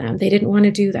priority for them. They didn't want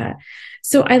to do that.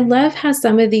 So I love how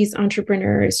some of these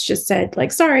entrepreneurs just said,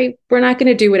 like, sorry, we're not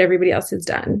going to do what everybody else has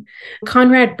done.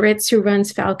 Conrad Britz, who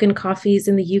runs Falcon Coffees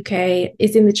in the UK,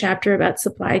 is in the chapter about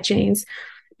supply chains.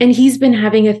 And he's been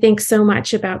having a think so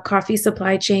much about coffee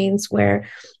supply chains, where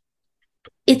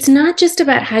it's not just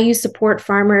about how you support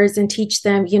farmers and teach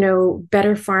them,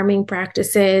 better farming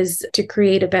practices to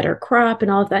create a better crop and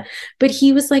all of that. But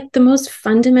he was like, the most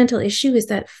fundamental issue is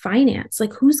that finance.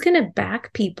 Like, who's going to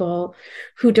back people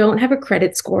who don't have a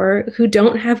credit score, who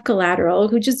don't have collateral,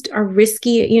 who just are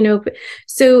risky,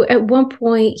 So at one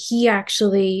point, he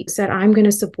actually said, I'm going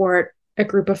to support a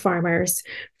group of farmers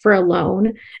for a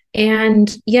loan.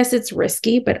 And yes, it's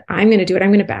risky, but I'm going to do it. I'm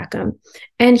going to back them.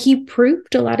 And he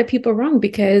proved a lot of people wrong,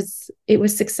 because it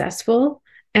was successful.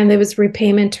 And there was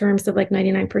repayment terms of like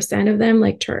 99% of them,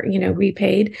 like,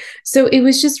 repaid. So it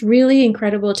was just really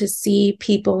incredible to see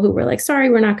people who were like, sorry,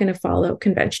 we're not going to follow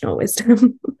conventional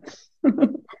wisdom.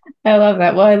 I love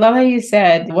that. Well, I love how you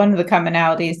said one of the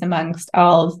commonalities amongst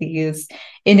all of these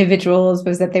individuals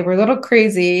was that they were a little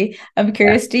crazy. I'm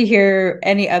curious to hear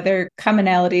any other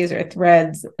commonalities or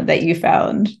threads that you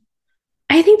found.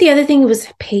 I think the other thing was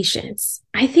patience.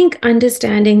 I think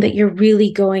understanding that you're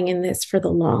really going in this for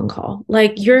the long haul.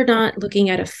 Like, you're not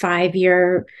looking at a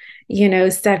 5-year,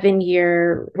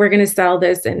 7-year, we're going to sell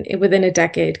this and within a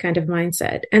decade kind of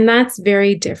mindset. And that's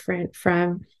very different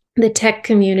from the tech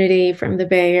community from the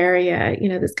Bay Area,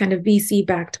 this kind of VC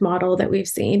backed model that we've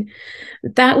seen.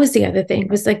 That was the other thing,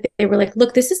 was like, they were like,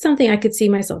 look, this is something I could see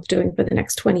myself doing for the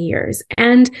next 20 years.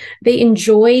 And they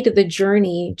enjoyed the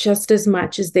journey just as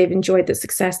much as they've enjoyed the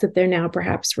success that they're now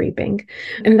perhaps reaping.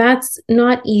 And that's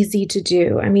not easy to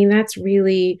do. I mean, that's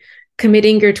really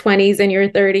committing your 20s and your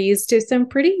 30s to some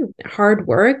pretty hard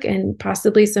work and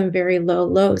possibly some very low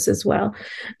lows as well.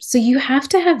 So you have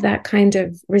to have that kind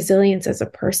of resilience as a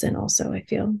person also, I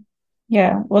feel.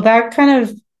 Yeah. Well, that kind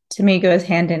of, to me, goes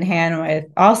hand in hand with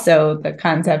also the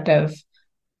concept of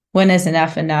when is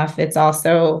enough enough. It's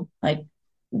also like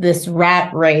this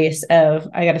rat race of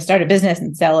I got to start a business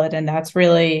and sell it. And that's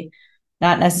really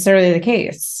not necessarily the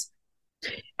case.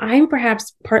 I'm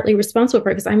perhaps partly responsible for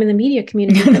it because I'm in the media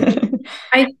community. But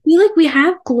I feel like we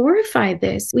have glorified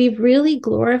this. We've really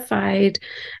glorified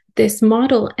this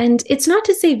model. And it's not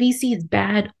to say VC is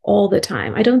bad all the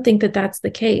time. I don't think that that's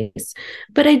the case.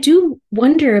 But I do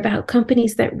wonder about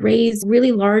companies that raise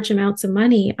really large amounts of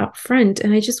money up front.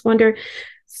 And I just wonder,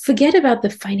 forget about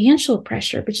the financial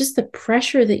pressure, but just the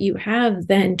pressure that you have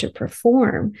then to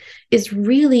perform is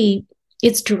really,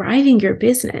 it's driving your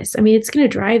business. I mean, it's going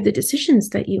to drive the decisions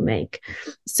that you make.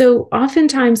 So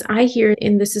oftentimes I hear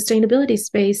in the sustainability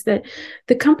space that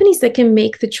the companies that can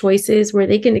make the choices where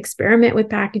they can experiment with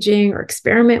packaging or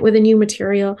experiment with a new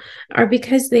material are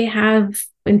because they have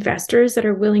investors that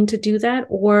are willing to do that,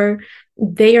 or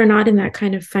they are not in that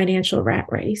kind of financial rat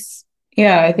race.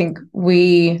 Yeah, I think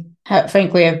we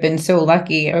frankly have been so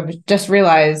lucky. I just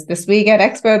realized this week at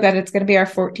Expo that it's going to be our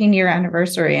 14-year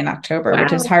anniversary in October, Wow.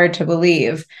 which is hard to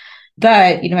believe.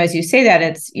 But, as you say that,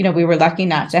 it's, we were lucky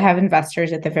not to have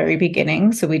investors at the very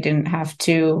beginning. So we didn't have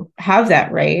to have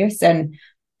that race. And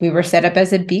we were set up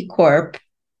as a B Corp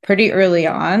pretty early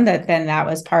on, that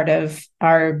was part of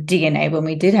our DNA when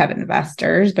we did have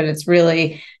investors. But it's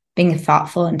really being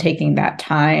thoughtful and taking that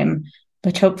time,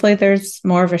 which hopefully there's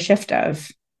more of a shift of.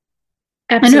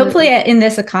 Absolutely. And hopefully in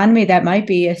this economy, that might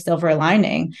be a silver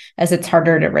lining, as it's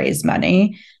harder to raise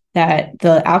money, that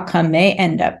the outcome may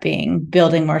end up being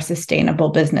building more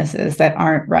sustainable businesses that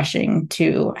aren't rushing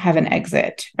to have an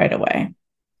exit right away.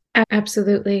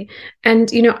 Absolutely.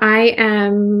 And, I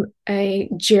am a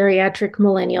geriatric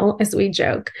millennial, as we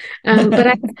joke. But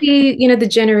I see, the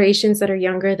generations that are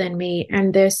younger than me,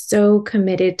 and they're so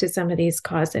committed to some of these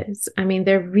causes. I mean,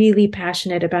 they're really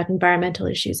passionate about environmental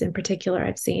issues in particular,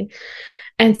 I've seen.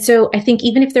 And so I think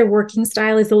even if their working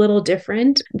style is a little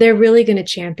different, they're really going to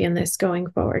champion this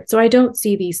going forward. So I don't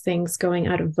see these things going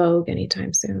out of vogue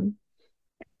anytime soon.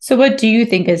 So what do you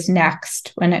think is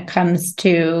next when it comes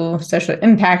to social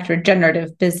impact,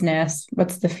 regenerative business?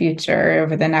 What's the future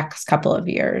over the next couple of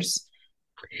years?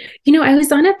 I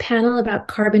was on a panel about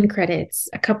carbon credits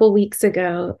a couple weeks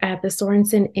ago at the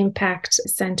Sorensen Impact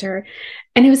Center,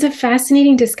 and it was a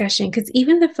fascinating discussion because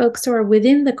even the folks who are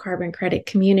within the carbon credit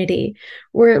community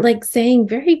were like saying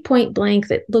very point blank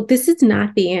that, look, this is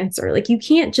not the answer. Like, you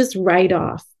can't just write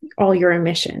off all your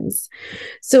emissions.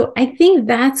 So I think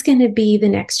that's going to be the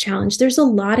next challenge. There's a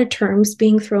lot of terms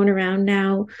being thrown around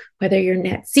now, whether you're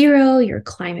net zero, you're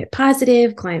climate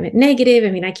positive, climate negative.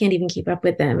 I mean, I can't even keep up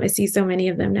with them. I see so many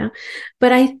of them now.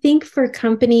 But I think for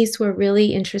companies who are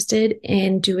really interested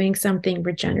in doing something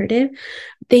regenerative,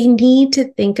 they need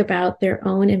to think about their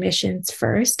own emissions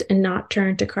first and not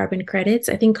turn to carbon credits.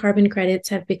 I think carbon credits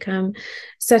have become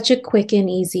such a quick and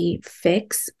easy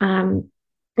fix.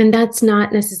 And that's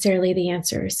not necessarily the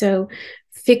answer. So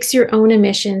fix your own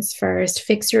emissions first,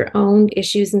 fix your own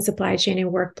issues in supply chain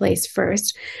and workplace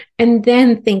first, and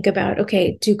then think about,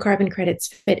 okay, do carbon credits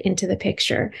fit into the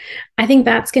picture? I think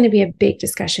that's going to be a big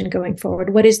discussion going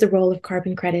forward. What is the role of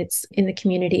carbon credits in the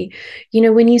community?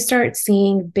 When you start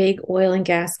seeing big oil and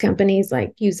gas companies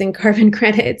like using carbon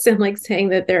credits and like saying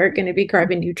that they're going to be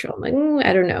carbon neutral, I'm like,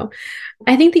 I don't know.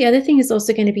 I think the other thing is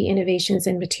also going to be innovations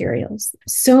in materials.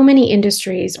 So many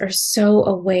industries are so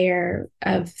aware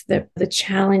of the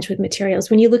challenge with materials.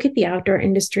 When you look at the outdoor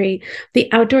industry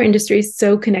is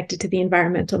so connected to the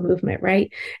environmental movement,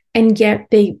 right? And yet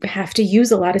they have to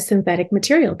use a lot of synthetic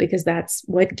material because that's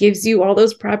what gives you all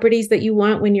those properties that you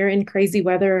want when you're in crazy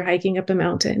weather or hiking up a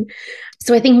mountain.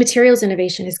 So I think materials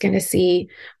innovation is going to see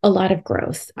a lot of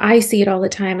growth. I see it all the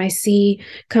time. I see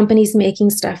companies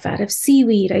making stuff out of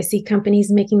seaweed. I see companies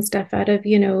making stuff out of,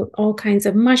 all kinds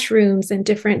of mushrooms and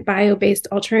different bio-based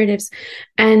alternatives.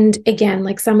 And again,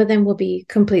 like some of them will be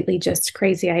completely just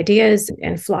crazy ideas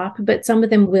and flop, but some of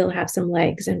them will have some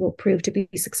legs and will prove to be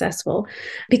successful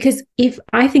because Because if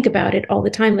I think about it all the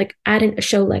time, like at a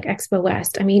show like Expo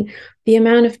West, I mean, the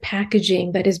amount of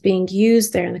packaging that is being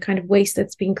used there and the kind of waste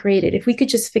that's being created, if we could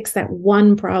just fix that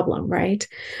one problem, right?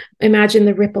 Imagine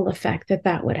the ripple effect that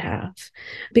that would have.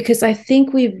 Because I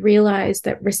think we've realized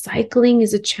that recycling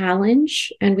is a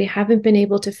challenge and we haven't been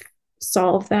able to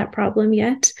solve that problem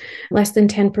yet. Less than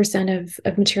 10%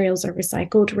 of materials are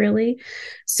recycled, really.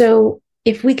 So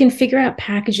if we can figure out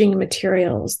packaging and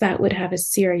materials, that would have a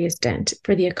serious dent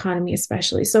for the economy,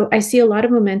 especially. So I see a lot of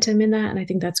momentum in that, and I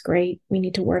think that's great. We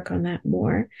need to work on that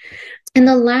more. And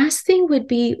the last thing would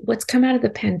be what's come out of the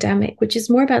pandemic, which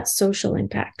is more about social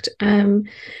impact.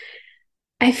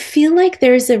 I feel like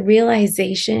there's a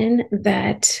realization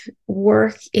that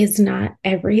work is not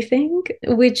everything,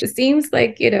 which seems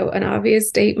like, an obvious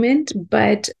statement,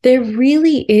 but there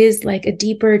really is like a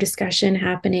deeper discussion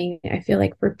happening. I feel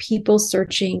like for people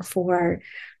searching for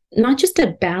not just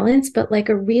a balance, but like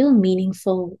a real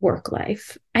meaningful work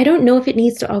life. I don't know if it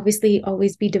needs to obviously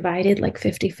always be divided like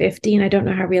 50-50. And I don't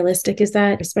know how realistic is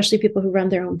that, especially people who run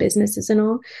their own businesses and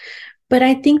all. But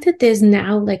I think that there's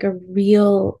now like a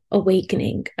real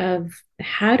awakening of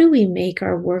how do we make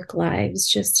our work lives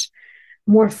just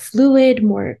more fluid,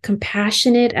 more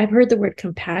compassionate. I've heard the word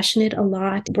compassionate a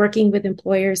lot, working with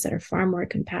employers that are far more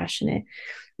compassionate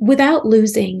without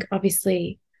losing,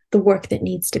 obviously, the work that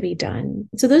needs to be done.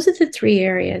 So those are the three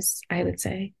areas I would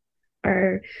say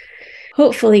are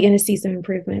hopefully going to see some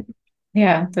improvement.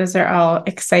 Yeah, those are all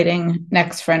exciting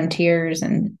next frontiers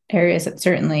and areas that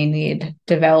certainly need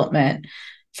development.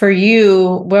 For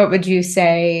you, what would you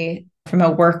say from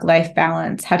a work-life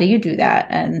balance? How do you do that?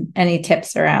 And any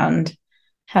tips around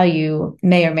how you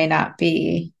may or may not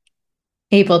be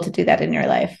able to do that in your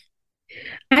life?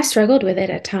 I've struggled with it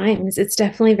at times. It's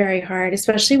definitely very hard,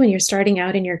 especially when you're starting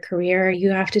out in your career. You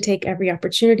have to take every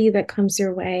opportunity that comes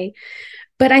your way.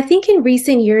 But I think in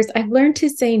recent years, I've learned to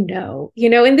say no,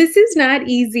 and this is not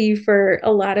easy for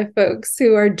a lot of folks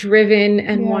who are driven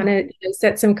and want to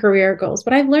set some career goals.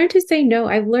 But I've learned to say no.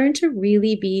 I've learned to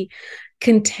really be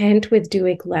content with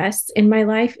doing less in my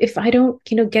life. If I don't,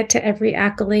 get to every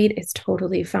accolade, it's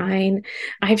totally fine.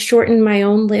 I've shortened my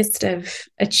own list of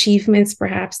achievements,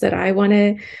 perhaps, that I want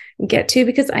to get to,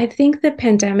 because I think the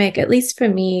pandemic, at least for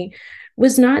me,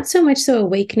 was not so much so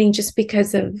awakening just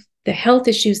because of the health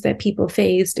issues that people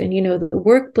faced and, the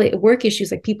work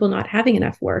issues, like people not having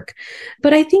enough work.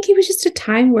 But I think it was just a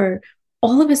time where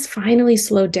all of us finally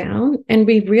slowed down and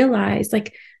we realized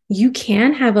like you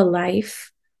can have a life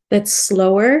that's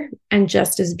slower and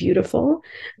just as beautiful.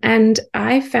 And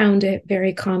I found it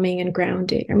very calming and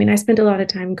grounding. I mean, I spent a lot of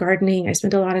time gardening. I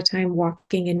spent a lot of time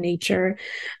walking in nature.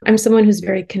 I'm someone who's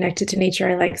very connected to nature.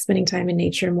 I like spending time in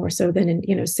nature more so than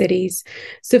in, cities.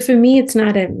 So for me, it's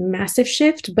not a massive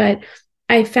shift, but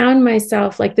I found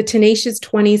myself like the tenacious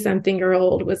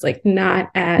 20-something-year-old was like not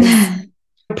as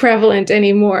prevalent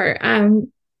anymore.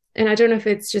 And I don't know if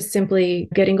it's just simply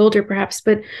getting older, perhaps,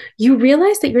 but you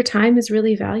realize that your time is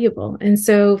really valuable. And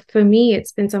so for me,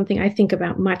 it's been something I think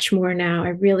about much more now. I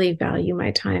really value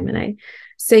my time and I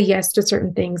say yes to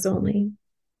certain things only.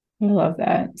 I love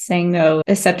that. Saying no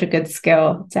is such a good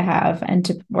skill to have and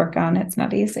to work on. It's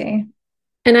not easy.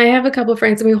 And I have a couple of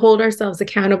friends and we hold ourselves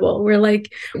accountable. We're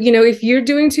like, if you're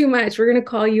doing too much, we're going to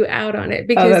call you out on it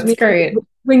because that's great.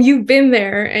 When you've been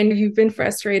there and you've been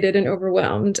frustrated and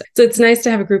overwhelmed. So it's nice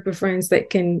to have a group of friends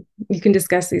that you can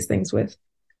discuss these things with.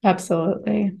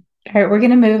 Absolutely. All right, we're going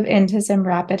to move into some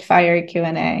rapid fire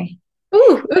Q&A.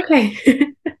 Oh, okay.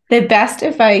 The best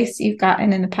advice you've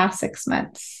gotten in the past 6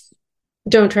 months?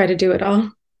 Don't try to do it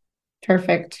all.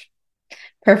 Perfect.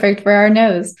 Perfect for our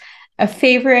nose. A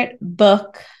favorite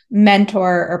book,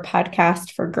 mentor, or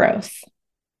podcast for growth?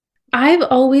 I've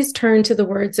always turned to the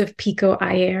words of Pico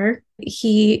Iyer.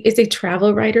 He is a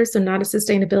travel writer, so not a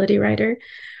sustainability writer,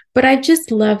 but I just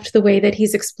loved the way that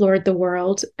he's explored the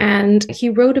world. And he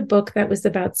wrote a book that was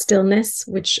about stillness,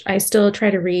 which I still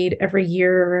try to read every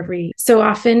year or every so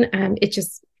often. It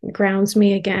just grounds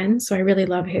me again. So I really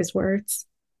love his words.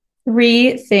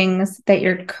 3 things that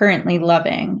you're currently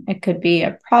loving. It could be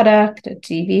a product, a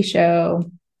TV show,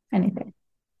 anything.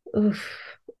 Oof.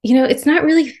 It's not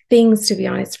really things, to be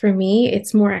honest. For me,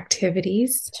 it's more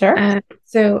activities. Sure.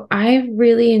 So I've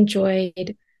really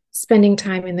enjoyed spending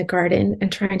time in the garden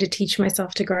and trying to teach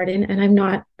myself to garden. And I'm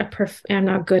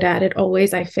not good at it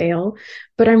always. I fail,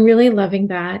 but I'm really loving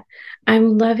that.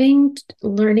 I'm loving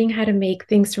learning how to make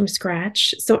things from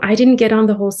scratch. So I didn't get on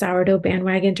the whole sourdough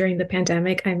bandwagon during the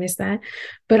pandemic. I miss that.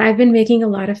 But I've been making a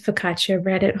lot of focaccia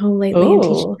bread at home lately and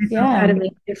teaching myself how to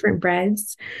make different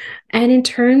breads. And in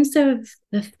terms of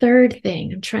the third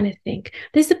thing, I'm trying to think.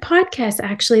 There's a podcast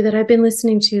actually that I've been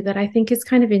listening to that I think is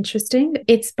kind of interesting.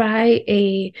 It's by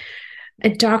a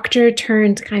doctor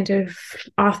turned kind of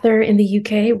author in the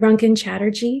UK, Rangan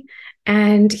Chatterjee.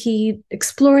 And he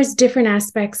explores different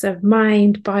aspects of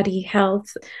mind, body, health.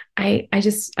 I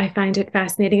find it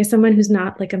fascinating. As someone who's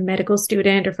not like a medical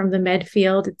student or from the med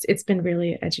field, it's been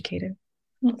really educative.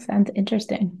 That sounds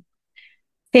interesting.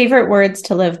 Favorite words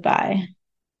to live by?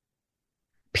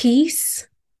 Peace,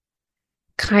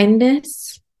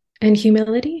 kindness, and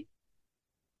humility.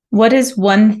 What is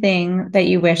one thing that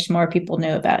you wish more people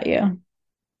knew about you?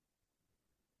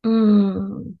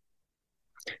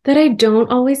 That I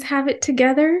don't always have it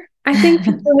together. I think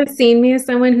people have seen me as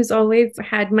someone who's always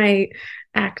had my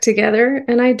act together,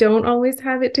 and I don't always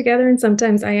have it together. And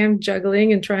sometimes I am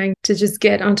juggling and trying to just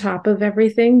get on top of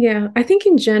everything. Yeah. I think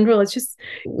in general, it's just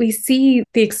we see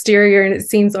the exterior and it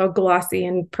seems all glossy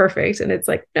and perfect. And it's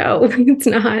like, no, it's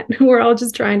not. We're all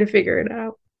just trying to figure it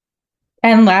out.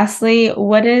 And lastly,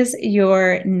 what is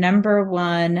your number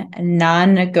one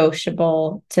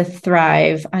non-negotiable to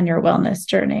thrive on your wellness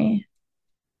journey?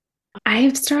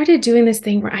 I've started doing this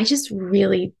thing where I just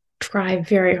really try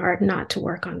very hard not to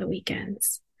work on the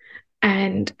weekends.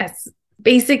 And as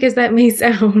basic as that may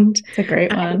sound, it's a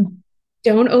great one.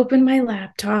 Don't open my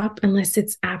laptop unless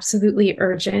it's absolutely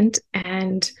urgent.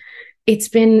 And it's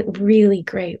been really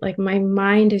great. Like my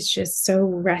mind is just so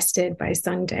rested by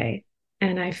Sunday.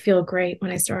 And I feel great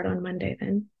when I start on Monday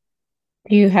then.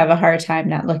 Do you have a hard time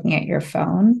not looking at your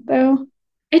phone though?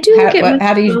 I do look at my phone.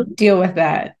 How do you deal with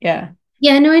that? Yeah.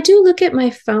 Yeah, no, I do look at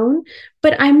my phone,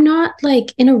 but I'm not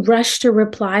like in a rush to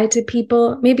reply to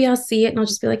people. Maybe I'll see it and I'll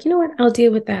just be like, you know what, I'll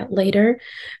deal with that later.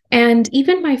 And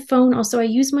even my phone, also, I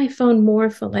use my phone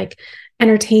more for like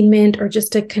entertainment or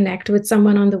just to connect with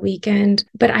someone on the weekend,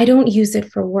 but I don't use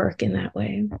it for work in that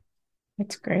way.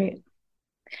 That's great.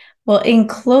 Well, in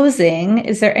closing,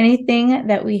 is there anything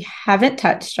that we haven't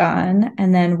touched on?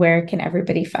 And then where can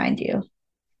everybody find you?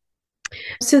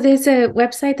 So there's a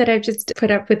website that I've just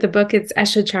put up with the book. It's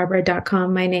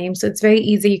Chhabra.com, my name. So it's very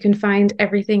easy. You can find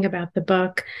everything about the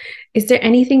book. Is there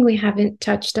anything we haven't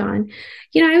touched on?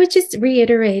 You know, I would just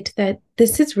reiterate that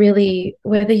this is really,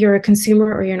 whether you're a consumer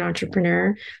or you're an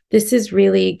entrepreneur, this is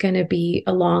really going to be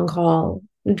a long haul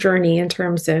journey in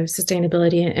terms of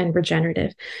sustainability and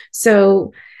regenerative.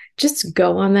 So just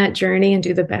go on that journey and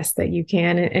do the best that you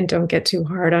can and don't get too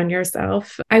hard on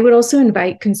yourself. I would also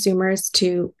invite consumers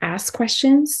to ask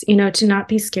questions, you know, to not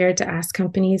be scared to ask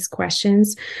companies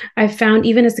questions. I've found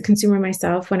even as a consumer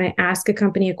myself, when I ask a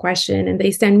company a question and they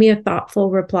send me a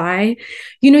thoughtful reply,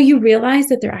 you know, you realize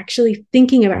that they're actually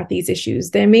thinking about these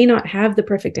issues. They may not have the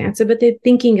perfect answer, but they're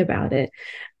thinking about it.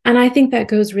 And I think that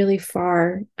goes really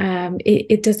far.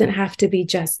 It doesn't have to be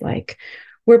just like,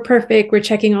 we're perfect, we're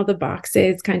checking all the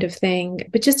boxes kind of thing.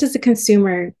 But just as a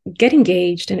consumer, get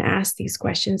engaged and ask these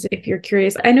questions if you're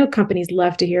curious. I know companies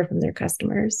love to hear from their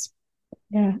customers.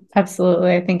 Yeah,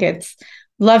 absolutely. I think it's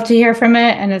love to hear from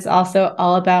it. And it's also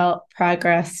all about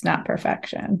progress, not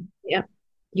perfection. Yep.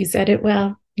 You said it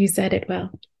well. You said it well.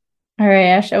 All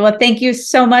right, Esha. Well, thank you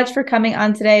so much for coming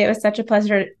on today. It was such a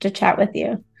pleasure to chat with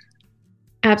you.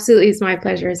 Absolutely. It's my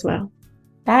pleasure as well.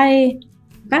 Bye.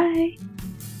 Bye.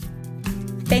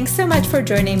 Thanks so much for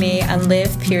joining me on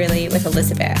Live Purely with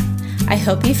Elizabeth. I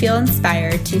hope you feel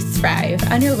inspired to thrive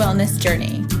on your wellness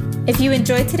journey. If you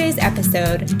enjoyed today's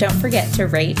episode, don't forget to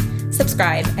rate,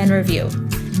 subscribe, and review.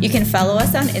 You can follow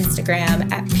us on Instagram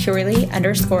at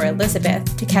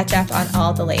purely_Elizabeth to catch up on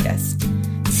all the latest.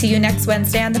 See you next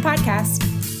Wednesday on the podcast.